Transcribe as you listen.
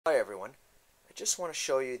Hi everyone, I just want to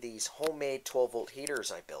show you these homemade 12 volt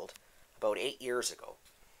heaters I built about 8 years ago.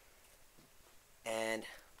 And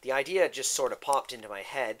the idea just sort of popped into my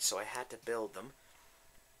head, so I had to build them.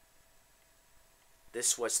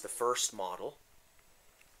 This was the first model,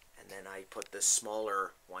 and then I put this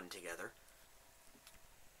smaller one together.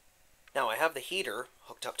 Now I have the heater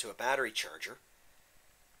hooked up to a battery charger,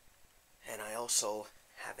 and I also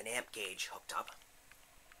have an amp gauge hooked up.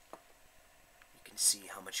 You can see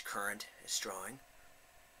how much current is drawing.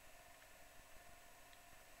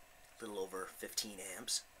 A little over 15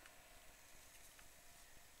 amps.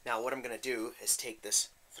 Now what I'm going to do is take this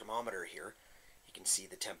thermometer here. You can see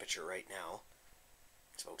the temperature right now.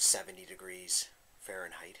 It's about 70 degrees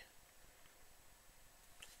Fahrenheit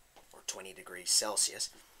or 20 degrees Celsius.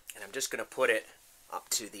 And I'm just going to put it up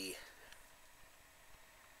to the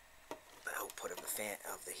output of the fan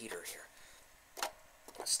of the heater here.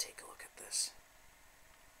 Let's take a look at this.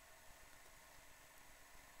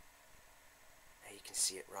 Now you can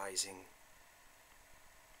see it rising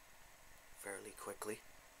fairly quickly.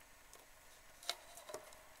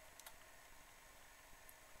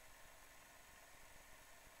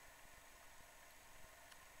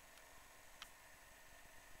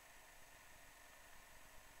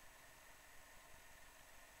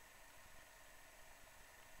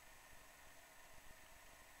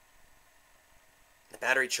 The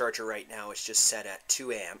battery charger right now is just set at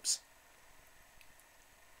 2 amps.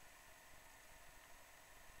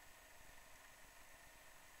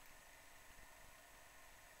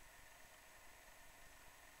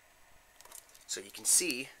 So you can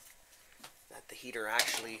see that the heater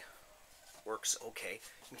actually works okay.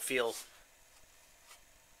 You can feel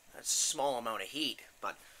a small amount of heat,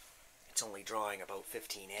 but it's only drawing about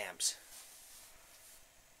 15 amps.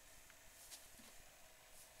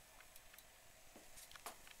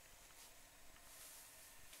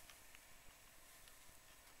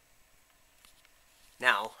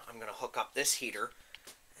 Now I'm going to hook up this heater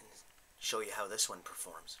and show you how this one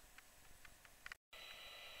performs.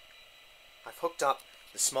 I've hooked up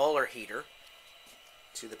the smaller heater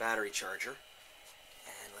to the battery charger,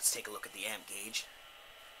 and let's take a look at the amp gauge.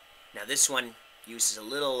 Now this one uses a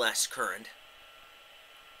little less current,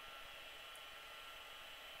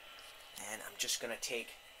 and I'm just going to take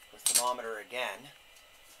the thermometer again.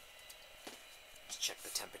 Let's check the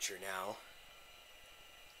temperature now.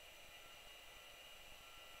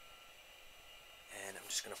 And I'm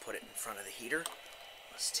just going to put it in front of the heater.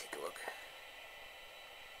 Let's take a look.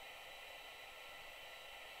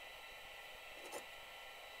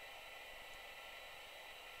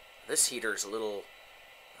 This heater is a little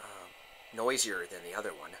noisier than the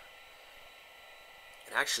other one.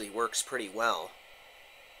 It actually works pretty well.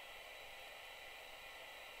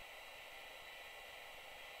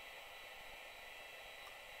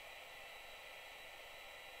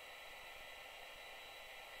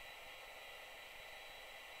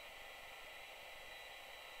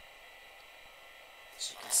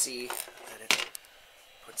 So you can see that it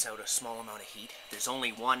puts out a small amount of heat. There's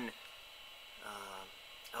only one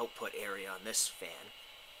output area on this fan,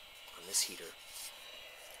 on this heater.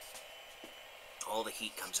 All the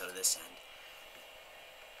heat comes out of this end.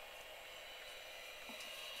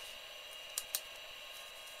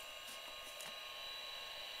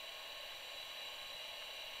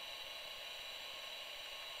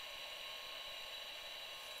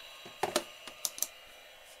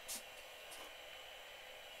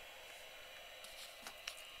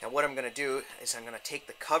 Now what I'm going to do is I'm going to take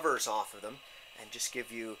the covers off of them and just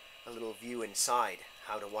give you a little view inside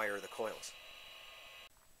how to wire the coils.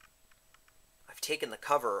 I've taken the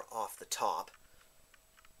cover off the top,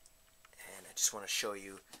 and I just want to show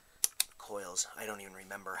you the coils. I don't even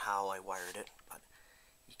remember how I wired it, but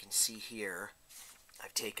you can see here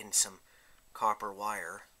I've taken some copper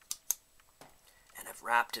wire and I've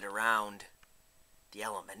wrapped it around the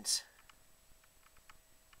elements,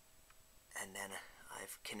 and then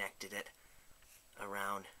I've connected it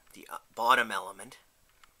around the bottom element.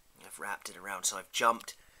 I've wrapped it around, so I've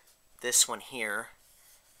jumped this one here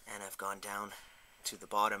and I've gone down to the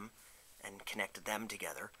bottom and connected them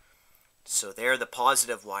together. So they're the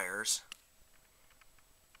positive wires,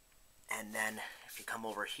 and then if you come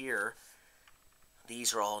over here,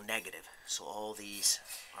 these are all negative. So all these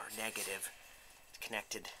are negative,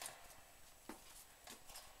 connected,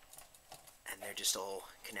 and they're just all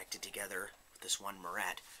connected together with this one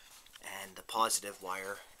moret. And the positive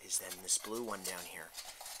wire is then this blue one down here.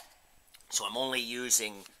 So I'm only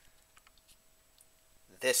using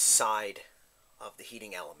this side of the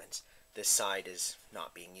heating elements. This side is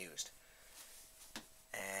not being used.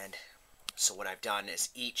 And so what I've done is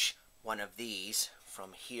each one of these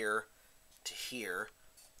from here to here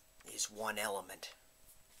is one element.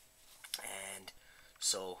 And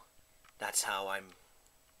so that's how I'm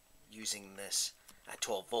using this at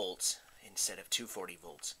 12 volts instead of 240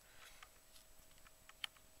 volts.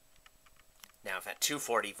 Now if at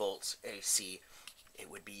 240 volts AC, it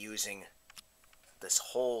would be using this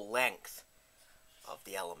whole length of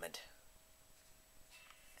the element,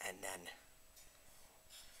 and then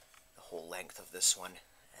the whole length of this one,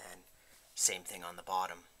 and same thing on the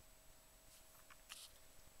bottom.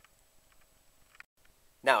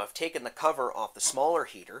 Now I've taken the cover off the smaller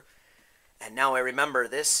heater, and now I remember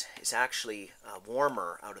this is actually a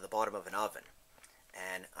warmer out of the bottom of an oven.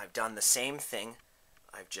 And I've done the same thing.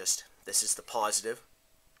 This is the positive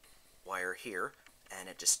wire here, and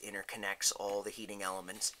it just interconnects all the heating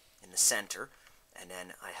elements in the center. And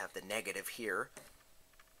then I have the negative here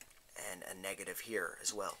and a negative here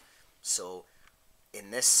as well. So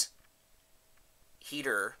in this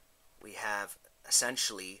heater, we have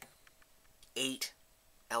essentially 8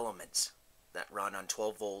 elements that run on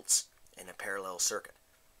 12 volts in a parallel circuit.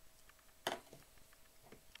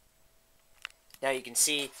 Now you can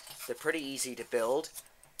see they're pretty easy to build,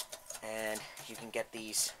 and you can get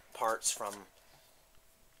these parts from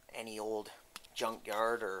any old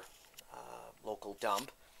junkyard or local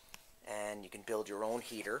dump, and you can build your own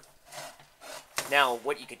heater. Now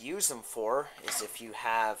what you could use them for is if you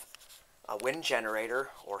have a wind generator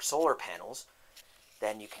or solar panels,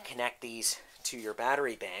 then you can connect these to your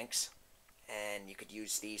battery banks, and you could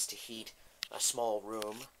use these to heat a small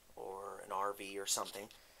room or an RV or something.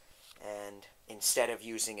 And instead of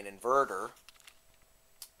using an inverter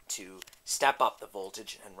to step up the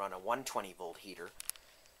voltage and run a 120 volt heater,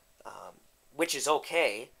 which is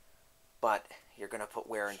okay, but you're going to put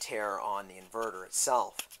wear and tear on the inverter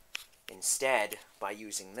itself. Instead, by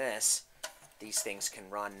using this, these things can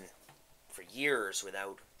run for years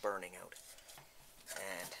without burning out,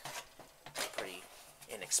 and they're pretty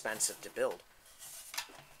inexpensive to build.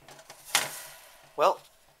 Well,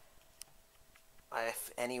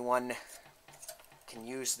 if anyone can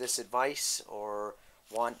use this advice or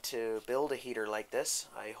want to build a heater like this,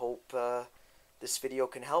 I hope this video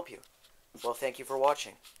can help you. Well, thank you for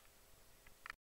watching.